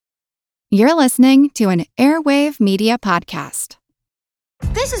You're listening to an Airwave Media Podcast.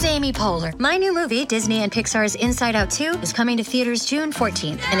 This is Amy Poehler. My new movie, Disney and Pixar's Inside Out 2, is coming to theaters June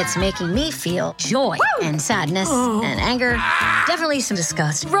 14th, and it's making me feel joy and sadness and anger, definitely some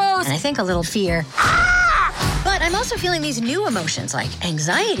disgust, and I think a little fear. But I'm also feeling these new emotions like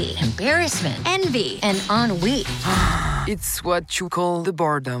anxiety, embarrassment, envy, and ennui. It's what you call the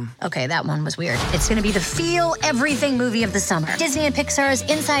boredom. Okay, that one was weird. It's gonna be the feel everything movie of the summer. Disney and Pixar's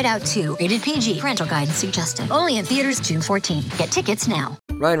Inside Out 2, rated PG. Parental guidance suggested. Only in theaters June 14th. Get tickets now.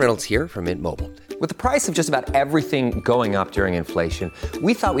 Ryan Reynolds here from Mint Mobile. With the price of just about everything going up during inflation,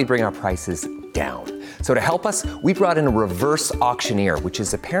 we thought we'd bring our prices down. So to help us, we brought in a reverse auctioneer, which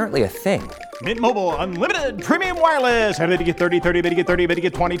is apparently a thing. Mint Mobile Unlimited Premium Wireless. How to get 30, 30, bit to get 30, bit to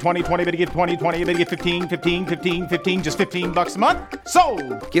get 20, 20, 20, bit to get 20, 20, bit to get 15, 15, 15, 15, just $15 a month?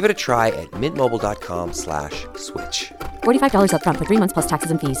 Sold! Give it a try at mintmobile.com/switch. $45 up front for 3 months plus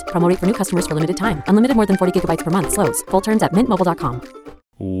taxes and fees. Promo rate for new customers for limited time. Unlimited more than 40 gigabytes per month. Slows full terms at mintmobile.com.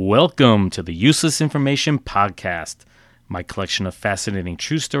 Welcome to the Useless Information Podcast, my collection of fascinating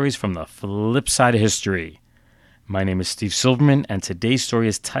true stories from the flip side of history. My name is Steve Silverman, and today's story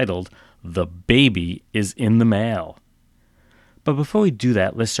is titled, The Baby is in the Mail. But before we do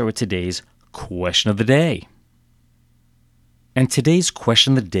that, let's start with today's question of the day. And today's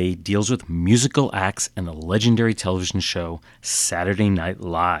question of the day deals with musical acts and the legendary television show Saturday Night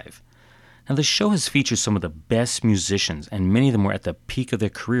Live. Now, the show has featured some of the best musicians, and many of them were at the peak of their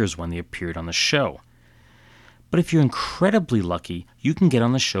careers when they appeared on the show. But if you're incredibly lucky, you can get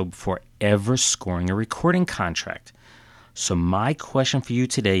on the show before ever scoring a recording contract. So my question for you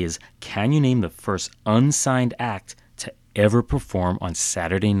today is, can you name the first unsigned act to ever perform on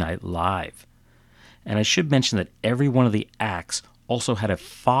Saturday Night Live? And I should mention that every one of the acts also had a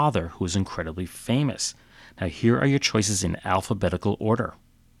father who was incredibly famous. Now here are your choices in alphabetical order.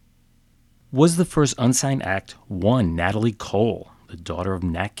 Was the first unsigned act 1. Natalie Cole, the daughter of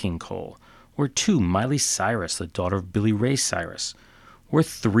Nat King Cole? Or 2. Miley Cyrus, the daughter of Billy Ray Cyrus? Or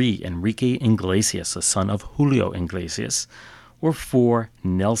 3. Enrique Iglesias, the son of Julio Iglesias? Or 4.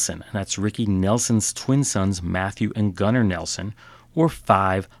 Nelson, and that's Ricky Nelson's twin sons, Matthew and Gunnar Nelson? Or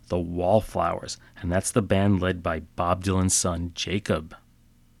 5. The Wallflowers, and that's the band led by Bob Dylan's son, Jacob.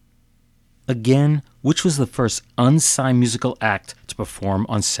 Again, which was the first unsigned musical act to perform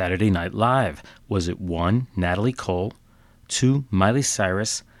on Saturday Night Live? Was it 1. Natalie Cole, 2. Miley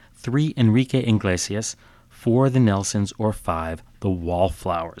Cyrus, 3. Enrique Iglesias, 4. The Nelsons, or 5. The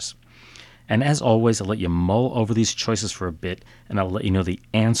Wallflowers? And as always, I'll let you mull over these choices for a bit, and I'll let you know the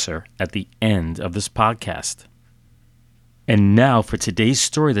answer at the end of this podcast. And now for today's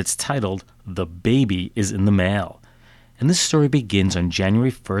story that's titled, The Baby is in the Mail. And this story begins on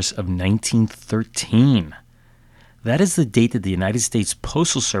January 1st of 1913. That is the date that the United States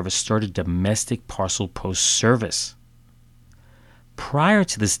Postal Service started domestic parcel post service. Prior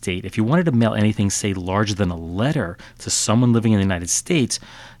to this date, if you wanted to mail anything, say, larger than a letter to someone living in the United States,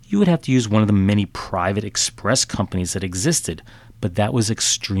 you would have to use one of the many private express companies that existed, but that was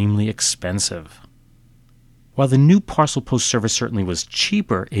extremely expensive. While the new parcel post service certainly was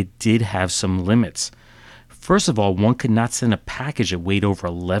cheaper, it did have some limits. First of all, one could not send a package that weighed over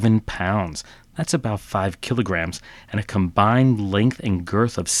 11 pounds. That's about 5 kilograms, and a combined length and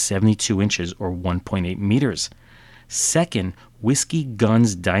girth of 72 inches or 1.8 meters. Second, whiskey,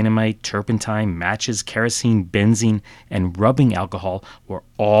 guns, dynamite, turpentine, matches, kerosene, benzene, and rubbing alcohol were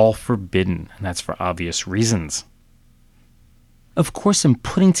all forbidden, and that's for obvious reasons. Of course, in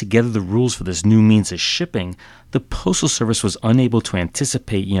putting together the rules for this new means of shipping, the Postal Service was unable to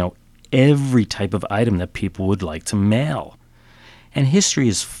anticipate, every type of item that people would like to mail. And history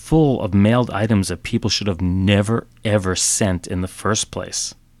is full of mailed items that people should have never, ever sent in the first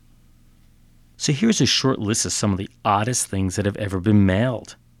place. So here's a short list of some of the oddest things that have ever been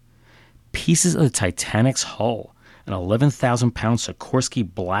mailed. Pieces of the Titanic's hull, an 11,000-pound Sikorsky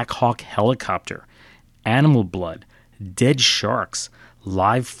Black Hawk helicopter, animal blood, dead sharks,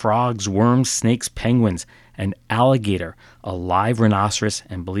 live frogs, worms, snakes, penguins, an alligator, a live rhinoceros,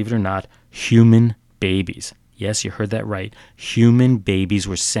 and believe it or not, human babies. Yes, you heard that right. Human babies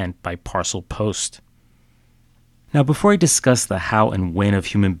were sent by parcel post. Now, before I discuss the how and when of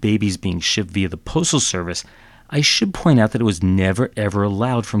human babies being shipped via the Postal Service, I should point out that it was never ever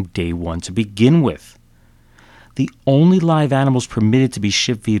allowed from day one to begin with. The only live animals permitted to be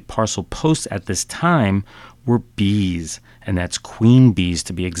shipped via parcel post at this time were bees, and that's queen bees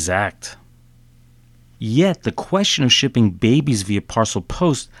to be exact. Yet, the question of shipping babies via parcel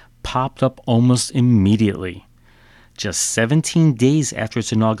post popped up almost immediately. Just 17 days after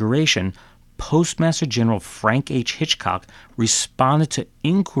its inauguration, Postmaster General Frank H. Hitchcock responded to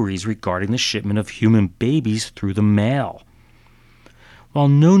inquiries regarding the shipment of human babies through the mail. While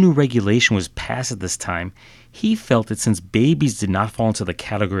no new regulation was passed at this time, he felt that since babies did not fall into the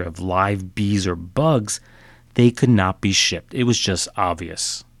category of live bees or bugs, they could not be shipped. It was just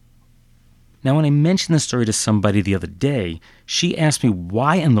obvious. Now, when I mentioned this story to somebody the other day, she asked me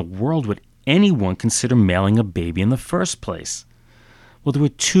why in the world would anyone consider mailing a baby in the first place? Well, there were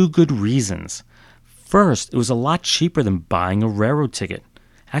two good reasons. First, it was a lot cheaper than buying a railroad ticket.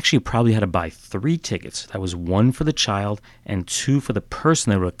 Actually, you probably had to buy 3 tickets. That was 1 for the child and 2 for the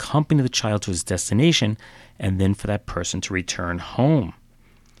person that would accompany the child to his destination, and then for that person to return home.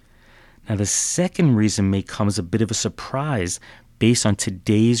 Now, the second reason may come as a bit of a surprise based on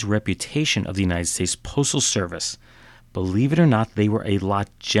today's reputation of the United States Postal Service. Believe it or not, they were a lot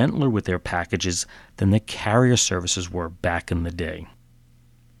gentler with their packages than the carrier services were back in the day.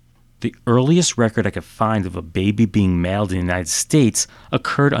 The earliest record I could find of a baby being mailed in the United States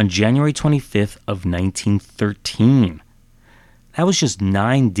occurred on January 25th of 1913. That was just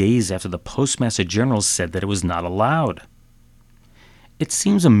 9 days after the Postmaster General said that it was not allowed. It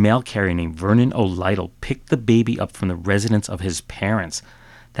seems a mail carrier named Vernon O. Lytle picked the baby up from the residence of his parents.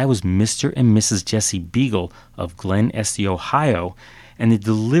 That was Mr. and Mrs. Jesse Beagle of Glen Estee, Ohio, and they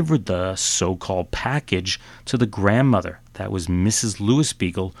delivered the so-called package to the grandmother. That was Mrs. Lewis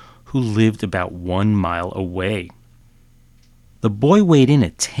Beagle, who lived about 1 mile away. The boy weighed in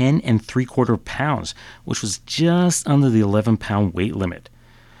at 10 3/4 pounds, which was just under the 11-pound weight limit.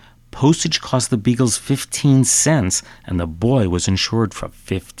 Postage cost the Beagles 15 cents, and the boy was insured for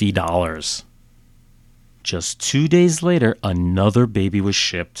 $50. Just 2 days later, another baby was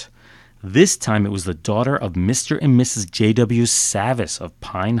shipped. This time it was the daughter of Mr. and Mrs. J.W. Savis of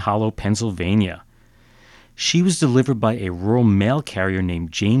Pine Hollow, Pennsylvania. She was delivered by a rural mail carrier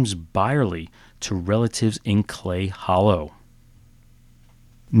named James Byerly to relatives in Clay Hollow.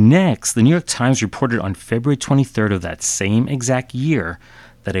 Next, the New York Times reported on February 23rd of that same exact year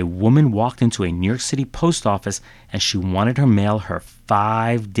that a woman walked into a New York City post office and she wanted to mail her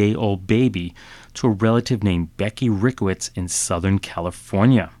 5-day-old baby to a relative named Becky Rickowitz in Southern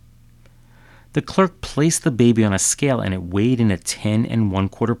California. The clerk placed the baby on a scale and it weighed in at 10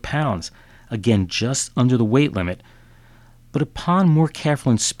 1/4 pounds, again just under the weight limit, but upon more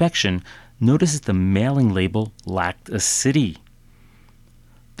careful inspection, noticed that the mailing label lacked a city.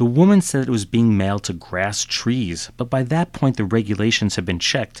 The woman said it was being mailed to Grass Trees, but by that point the regulations had been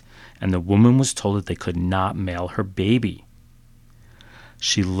checked, and the woman was told that they could not mail her baby.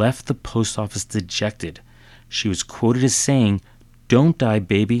 She left the post office dejected. She was quoted as saying, "Don't die,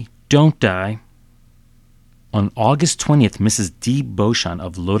 baby, don't die." On August 20th, Mrs. D. Beauchamp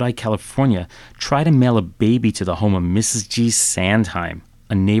of Lodi, California, tried to mail a baby to the home of Mrs. G. Sandheim,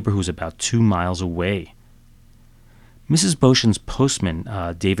 a neighbor who was about 2 miles away. Mrs. Beauchamp's postman,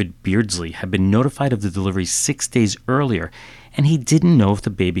 David Beardsley, had been notified of the delivery 6 days earlier, and he didn't know if the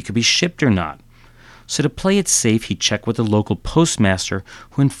baby could be shipped or not. So to play it safe, he checked with the local postmaster,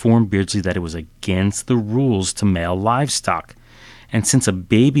 who informed Beardsley that it was against the rules to mail livestock. And since a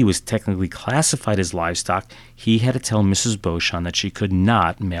baby was technically classified as livestock, he had to tell Mrs. Beauchamp that she could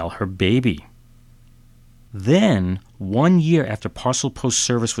not mail her baby. Then, 1 year after parcel post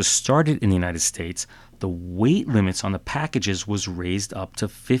service was started in the United States, the weight limits on the packages was raised up to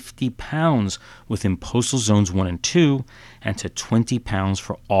 50 pounds within postal zones 1 and 2, and to 20 pounds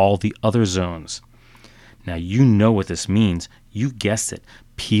for all the other zones. Now you know what this means. You guessed it.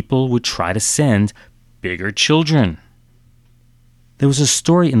 People would try to send bigger children. There was a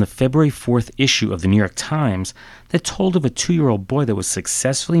story in the February 4th issue of the New York Times that told of a 2-year-old boy that was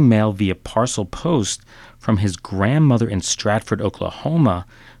successfully mailed via parcel post from his grandmother in Stratford, Oklahoma,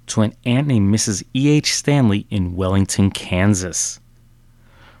 to an aunt named Mrs. E.H. Stanley in Wellington, Kansas.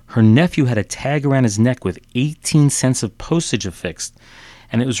 Her nephew had a tag around his neck with 18 cents of postage affixed,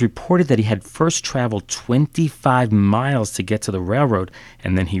 and it was reported that he had first traveled 25 miles to get to the railroad,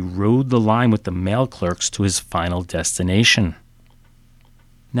 and then he rode the line with the mail clerks to his final destination.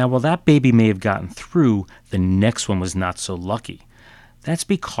 Now, while that baby may have gotten through, the next one was not so lucky. That's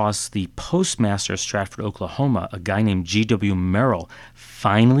because the postmaster of Stratford, Oklahoma, a guy named G.W. Merrill,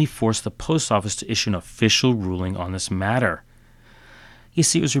 finally forced the post office to issue an official ruling on this matter. You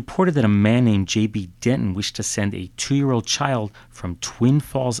see, it was reported that a man named J.B. Denton wished to send a 2-year-old child from Twin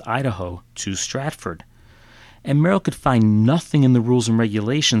Falls, Idaho, to Stratford. And Merrill could find nothing in the rules and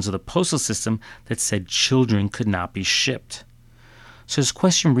regulations of the postal system that said children could not be shipped. So his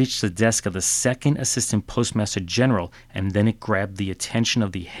question reached the desk of the second assistant postmaster general, and then it grabbed the attention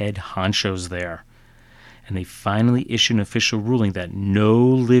of the head honchos there. and they finally issued an official ruling that no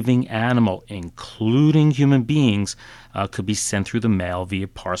living animal, including human beings, could be sent through the mail via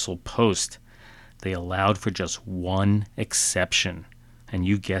parcel post. They allowed for just one exception, and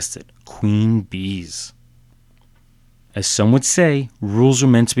you guessed it, queen bees. As some would say, rules are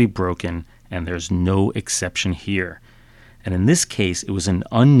meant to be broken, and there's no exception here. And in this case, it was an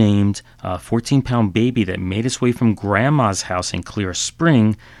unnamed 14-pound baby that made its way from Grandma's house in Clear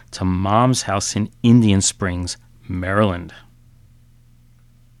Spring to Mom's house in Indian Springs, Maryland.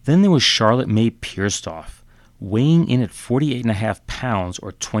 Then there was Charlotte May Piersdorf. Weighing in at 48.5 pounds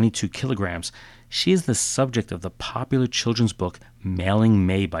or 22 kilograms, she is the subject of the popular children's book Mailing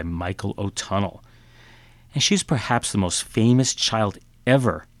May by Michael O'Tunnell. And she's perhaps the most famous child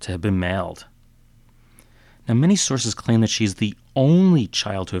ever to have been mailed. Now, many sources claim that she's the only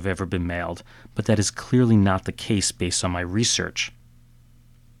child to have ever been mailed, but that is clearly not the case based on my research.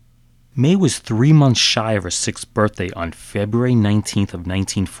 May was 3 months shy of her 6th birthday on February 19th of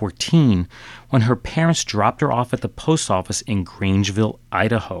 1914 when her parents dropped her off at the post office in Grangeville,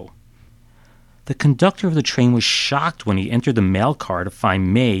 Idaho. The conductor of the train was shocked when he entered the mail car to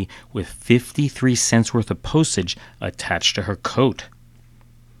find May with 53 cents worth of postage attached to her coat.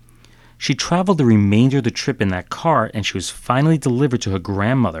 She traveled the remainder of the trip in that car, and she was finally delivered to her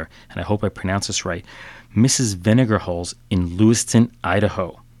grandmother, and I hope I pronounce this right, Mrs. Venegarholz in Lewiston,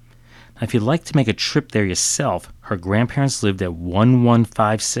 Idaho. Now, if you'd like to make a trip there yourself, her grandparents lived at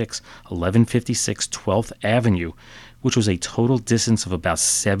 1156 1156 12th Avenue, which was a total distance of about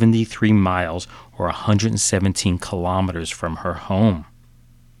 73 miles or 117 kilometers from her home.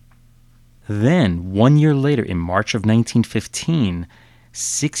 Then, 1 year later, in March of 1915,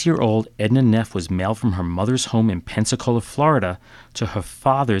 6-year-old Edna Neff was mailed from her mother's home in Pensacola, Florida, to her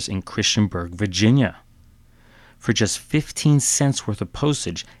father's in Christiansburg, Virginia. For just 15 cents worth of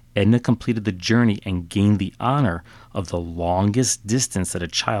postage, Edna completed the journey and gained the honor of the longest distance that a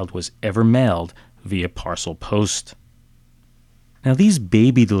child was ever mailed via parcel post. Now, these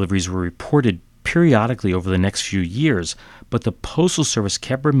baby deliveries were reported periodically over the next few years, but the Postal Service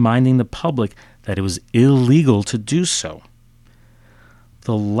kept reminding the public that it was illegal to do so.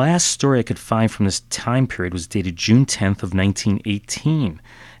 The last story I could find from this time period was dated June 10th of 1918,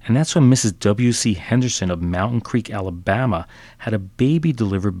 and that's when Mrs. W.C. Henderson of Mountain Creek, Alabama, had a baby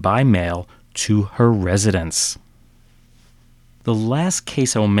delivered by mail to her residence. The last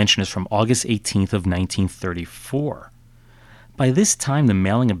case I will mention is from August 18th of 1934. By this time, the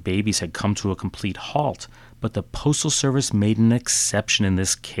mailing of babies had come to a complete halt, but the Postal Service made an exception in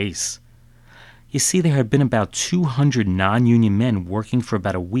this case. You see, there had been about 200 non-union men working for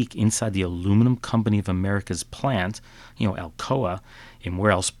about a week inside the Aluminum Company of America's plant, Alcoa, in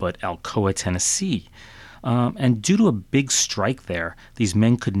where else but Alcoa, Tennessee. And due to a big strike there, these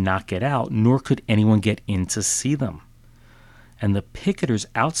men could not get out, nor could anyone get in to see them. And the picketers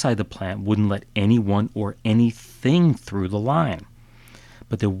outside the plant wouldn't let anyone or anything through the line.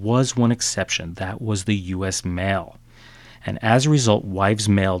 But there was one exception. That was the U.S. mail. And as a result, wives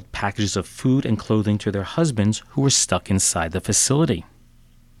mailed packages of food and clothing to their husbands who were stuck inside the facility.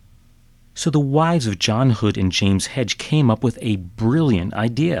 So the wives of John Hood and James Hedge came up with a brilliant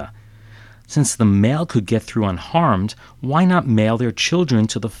idea. Since the mail could get through unharmed, why not mail their children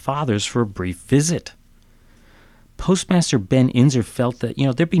to the fathers for a brief visit? Postmaster Ben Inzer felt that,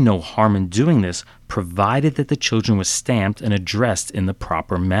 there'd be no harm in doing this, provided that the children were stamped and addressed in the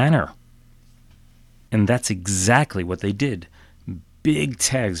proper manner. And that's exactly what they did. Big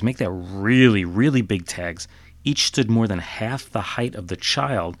tags, make that really, really big tags, each stood more than half the height of the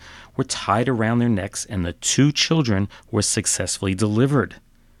child, were tied around their necks, and the 2 children were successfully delivered.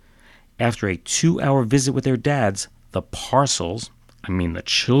 After a 2-hour visit with their dads, the the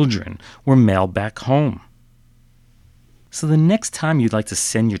children, were mailed back home. So the next time you'd like to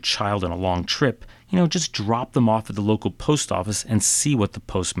send your child on a long trip, just drop them off at the local post office and see what the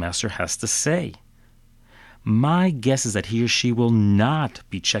postmaster has to say. My guess is that he or she will not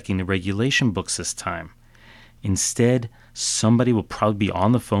be checking the regulation books this time. Instead, somebody will probably be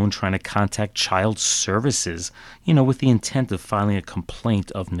on the phone trying to contact child services, with the intent of filing a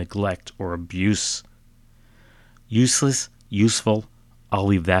complaint of neglect or abuse. Useless, useful, I'll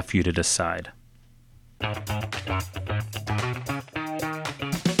leave that for you to decide.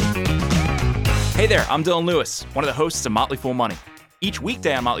 Hey there, I'm Dylan Lewis, one of the hosts of Motley Fool Money. Each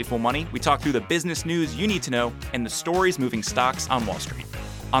weekday on Motley Fool Money, we talk through the business news you need to know and the stories moving stocks on Wall Street.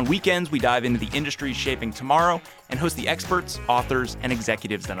 On weekends, we dive into the industries shaping tomorrow and host the experts, authors, and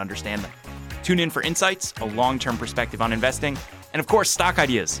executives that understand them. Tune in for insights, a long-term perspective on investing, and of course, stock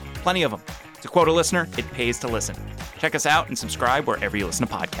ideas. Plenty of them. To quote a listener, it pays to listen. Check us out and subscribe wherever you listen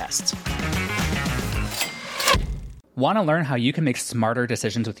to podcasts. Want to learn how you can make smarter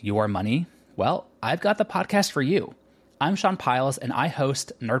decisions with your money? Well, I've got the podcast for you. I'm Sean Piles, and I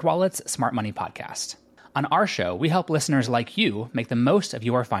host NerdWallet's Smart Money Podcast. On our show, we help listeners like you make the most of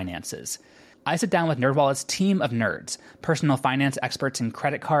your finances. I sit down with NerdWallet's team of nerds, personal finance experts in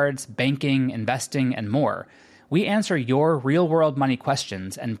credit cards, banking, investing, and more. We answer your real-world money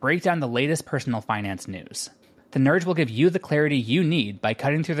questions and break down the latest personal finance news. The nerds will give you the clarity you need by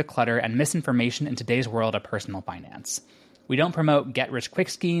cutting through the clutter and misinformation in today's world of personal finance. We don't promote get-rich-quick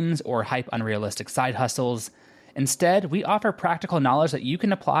schemes or hype unrealistic side hustles. Instead, we offer practical knowledge that you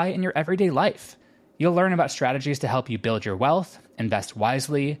can apply in your everyday life. You'll learn about strategies to help you build your wealth, invest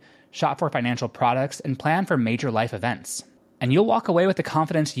wisely, shop for financial products, and plan for major life events. And you'll walk away with the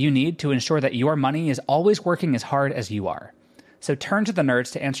confidence you need to ensure that your money is always working as hard as you are. So turn to the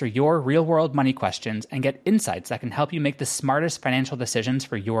nerds to answer your real-world money questions and get insights that can help you make the smartest financial decisions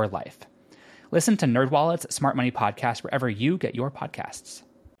for your life. Listen to NerdWallet's Smart Money Podcast wherever you get your podcasts.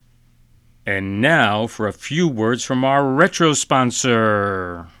 And now for a few words from our retro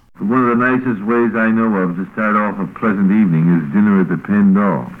sponsor. One of the nicest ways I know of to start off a pleasant evening is dinner at the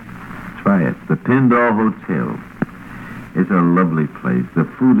Pendle. Try it. The Pendle Hotel. It's a lovely place. The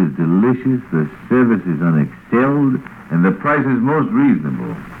food is delicious, the service is unexcelled, and the price is most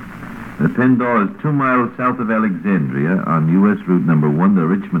reasonable. The Pendle is 2 miles south of Alexandria on U.S. Route number 1, the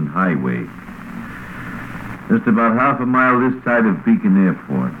Richmond Highway. Just about half a mile this side of Beacon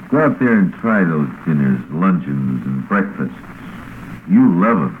Airport. Go out there and try those dinners, luncheons, and breakfasts. You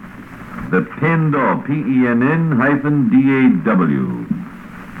love them. The Pendle, Penn-DAW.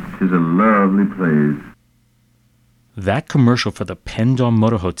 Tis a lovely place. That commercial for the Pendle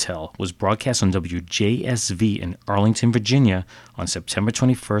Motor Hotel was broadcast on WJSV in Arlington, Virginia on September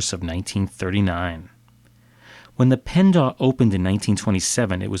 21st of 1939. When the Pendle opened in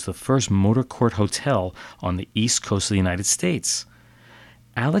 1927, it was the first motor court hotel on the east coast of the United States.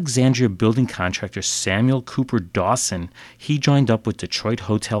 Alexandria building contractor Samuel Cooper Dawson, he joined up with Detroit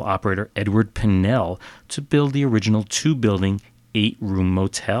hotel operator Edward Pennell to build the original 2-building, 8-room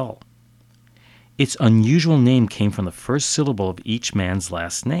motel. Its unusual name came from the first syllable of each man's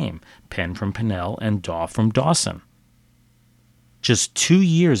last name, Penn from Pennell and Daw from Dawson. Just 2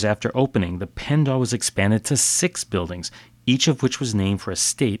 years after opening, the Pendle was expanded to 6 buildings, each of which was named for a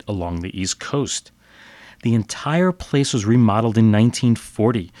state along the East Coast. The entire place was remodeled in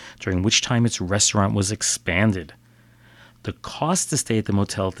 1940, during which time its restaurant was expanded. The cost to stay at the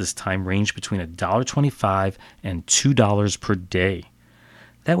motel at this time ranged between $1.25 and $2 per day.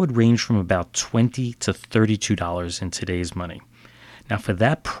 That would range from about $20 to $32 in today's money. Now, for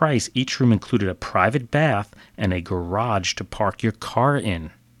that price, each room included a private bath and a garage to park your car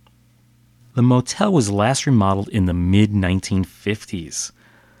in. The motel was last remodeled in the mid-1950s.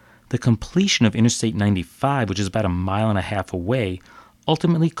 The completion of Interstate 95, which is about 1.5 miles away,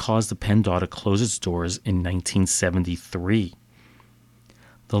 ultimately caused the Pendle to close its doors in 1973.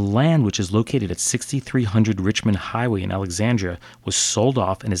 The land, which is located at 6300 Richmond Highway in Alexandria, was sold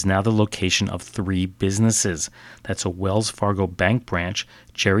off and is now the location of 3 businesses. That's a Wells Fargo bank branch,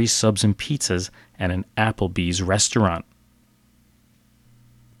 Jerry's Subs and Pizzas, and an Applebee's restaurant.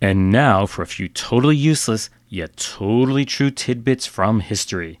 And now for a few totally useless, yet totally true tidbits from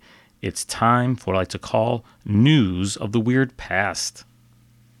history. It's time for what I like to call News of the Weird Past.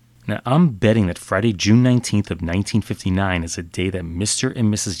 Now, I'm betting that Friday, June 19th of 1959 is a day that Mr.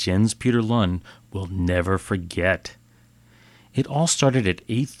 and Mrs. Jens Peter Lund will never forget. It all started at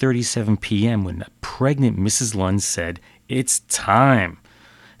 8:37 p.m. when pregnant Mrs. Lund said, "It's time."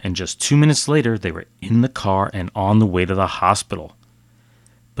 And just 2 minutes later, they were in the car and on the way to the hospital.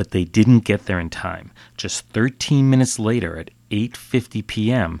 But they didn't get there in time. Just 13 minutes later, at 8:50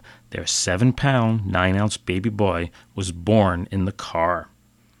 p.m., their 7-pound, 9-ounce baby boy was born in the car.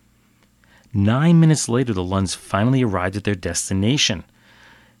 9 minutes later, the Lunds finally arrived at their destination.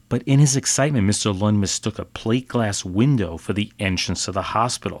 But in his excitement, Mr. Lund mistook a plate glass window for the entrance to the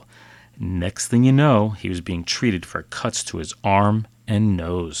hospital. Next thing you know, he was being treated for cuts to his arm and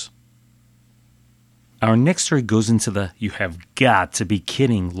nose. Our next story goes into the "you have got to be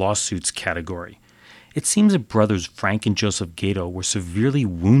kidding" lawsuits category. It seems that brothers Frank and Joseph Gato were severely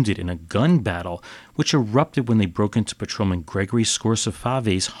wounded in a gun battle which erupted when they broke into patrolman Gregory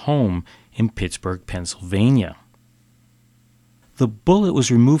Scorsafave's home in Pittsburgh, Pennsylvania. The bullet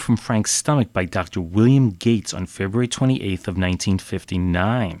was removed from Frank's stomach by Dr. William Gates on February 28th of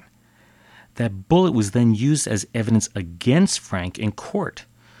 1959. That bullet was then used as evidence against Frank in court,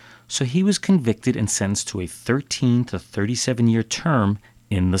 so he was convicted and sentenced to a 13 to 37-year term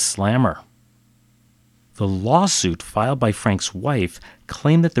in the slammer. The lawsuit filed by Frank's wife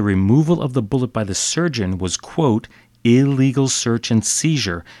claimed that the removal of the bullet by the surgeon was, quote, illegal search and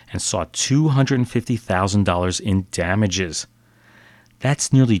seizure and sought $250,000 in damages.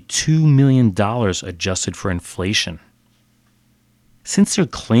 That's nearly $2 million adjusted for inflation. Since they're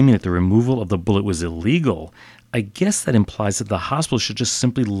claiming that the removal of the bullet was illegal, I guess that implies that the hospital should just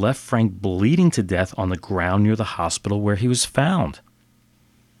simply left Frank bleeding to death on the ground near the hospital where he was found.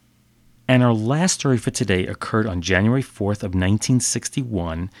 And our last story for today occurred on January 4th of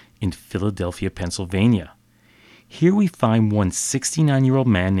 1961 in Philadelphia, Pennsylvania. Here we find one 69-year-old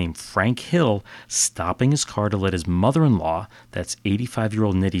man named Frank Hill stopping his car to let his mother-in-law, that's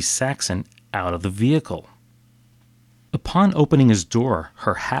 85-year-old Nettie Saxon, out of the vehicle. Upon opening his door,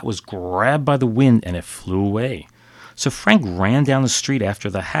 her hat was grabbed by the wind and it flew away. So Frank ran down the street after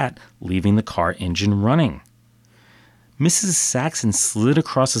the hat, leaving the car engine running. Mrs. Saxon slid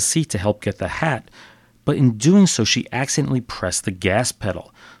across the seat to help get the hat, but in doing so she accidentally pressed the gas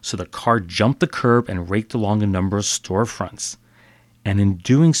pedal, so the car jumped the curb and raked along a number of storefronts. And in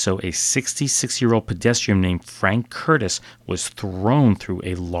doing so, a 66-year-old pedestrian named Frank Curtis was thrown through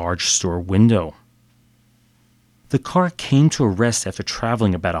a large store window. The car came to a rest after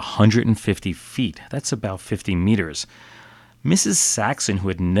traveling about 150 feet. That's about 50 meters. Mrs. Saxon, who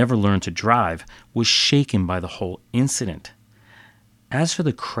had never learned to drive, was shaken by the whole incident. As for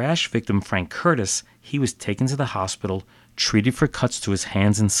the crash victim, Frank Curtis, he was taken to the hospital, treated for cuts to his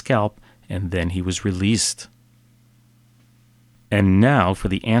hands and scalp, and then he was released. And now for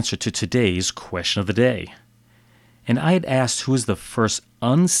the answer to today's question of the day. And I had asked who was the first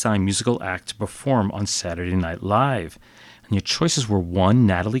unsigned musical act to perform on Saturday Night Live. And your choices were 1,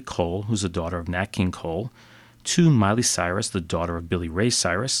 Natalie Cole, who's the daughter of Nat King Cole; 2, Miley Cyrus, the daughter of Billy Ray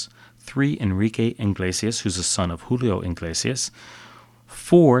Cyrus; 3, Enrique Iglesias, who's the son of Julio Iglesias;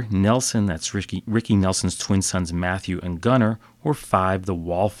 4, Nelson, that's Ricky Nelson's twin sons Matthew and Gunnar; or 5, the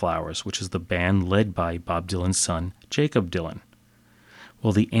Wallflowers, which is the band led by Bob Dylan's son, Jacob Dylan.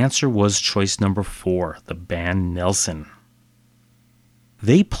 Well, the answer was choice number 4, the band Nelson.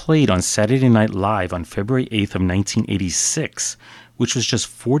 They played on Saturday Night Live on February 8th of 1986, which was just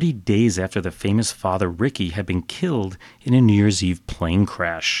 40 days after the famous father Ricky had been killed in a New Year's Eve plane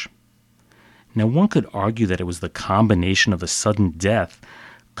crash. Now, one could argue that it was the combination of the sudden death,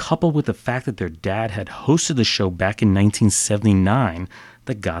 coupled with the fact that their dad had hosted the show back in 1979,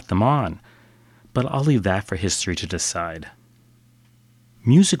 that got them on. But I'll leave that for history to decide.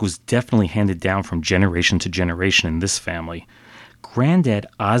 Music was definitely handed down from generation to generation in this family. Granddad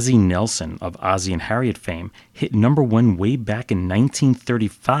Ozzie Nelson of Ozzie and Harriet fame hit number 1 way back in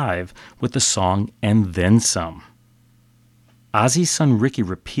 1935 with the song And Then Some. Ozzie's son Ricky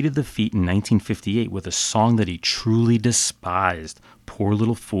repeated the feat in 1958 with a song that he truly despised, Poor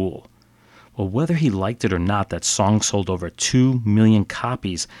Little Fool. Well, whether he liked it or not, that song sold over 2 million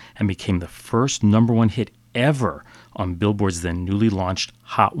copies and became the first number 1 hit ever on Billboard's then newly launched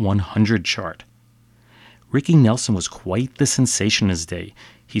Hot 100 chart. Ricky Nelson was quite the sensation in his day.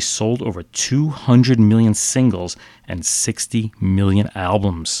 He sold over 200 million singles and 60 million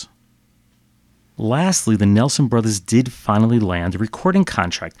albums. Lastly, the Nelson brothers did finally land a recording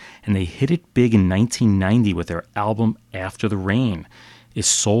contract, and they hit it big in 1990 with their album After the Rain. It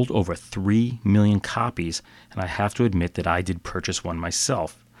sold over 3 million copies, and I have to admit that I did purchase one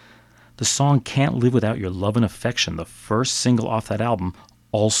myself. The song Can't Live Without Your Love and Affection, the first single off that album,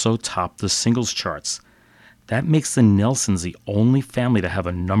 also topped the singles charts. That makes the Nelsons the only family to have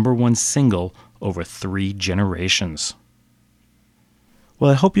a number 1 single over 3 generations.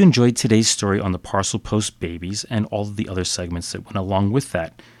 Well, I hope you enjoyed today's story on the Parcel Post Babies and all of the other segments that went along with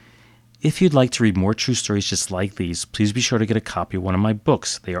that. If you'd like to read more true stories just like these, please be sure to get a copy of one of my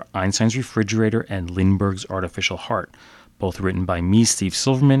books. They are Einstein's Refrigerator and Lindbergh's Artificial Heart, both written by me, Steve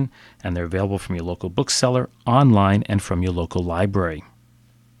Silverman, and they're available from your local bookseller, online, and from your local library.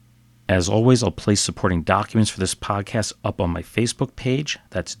 As always, I'll place supporting documents for this podcast up on my Facebook page.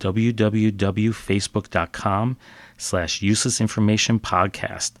 That's www.facebook.com/Useless Information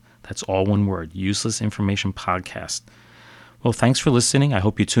Podcast. That's all one word, Useless Information Podcast. Well, thanks for listening. I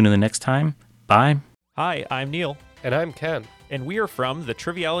hope you tune in the next time. Bye. Hi, I'm Neil. And I'm Ken. And we are from the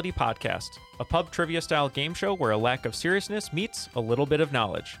Triviality Podcast, a pub trivia-style game show where a lack of seriousness meets a little bit of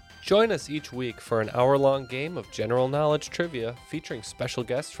knowledge. Join us each week for an hour-long game of general knowledge trivia featuring special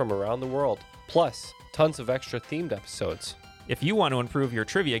guests from around the world, plus tons of extra themed episodes. If you want to improve your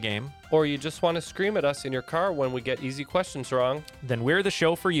trivia game, or you just want to scream at us in your car when we get easy questions wrong, then we're the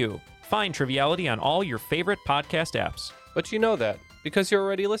show for you. Find Triviality on all your favorite podcast apps. But you know that because you're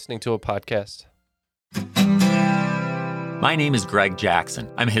already listening to a podcast. My name is Greg Jackson.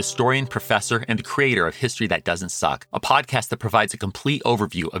 I'm a historian, professor, and the creator of History That Doesn't Suck, a podcast that provides a complete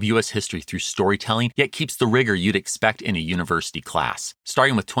overview of U.S. history through storytelling, yet keeps the rigor you'd expect in a university class.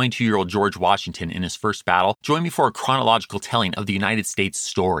 Starting with 22-year-old George Washington in his first battle, join me for a chronological telling of the United States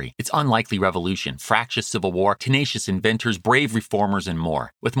story, its unlikely revolution, fractious civil war, tenacious inventors, brave reformers, and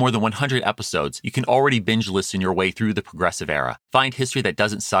more. With more than 100 episodes, you can already binge listen your way through the progressive era. Find History That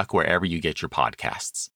Doesn't Suck wherever you get your podcasts.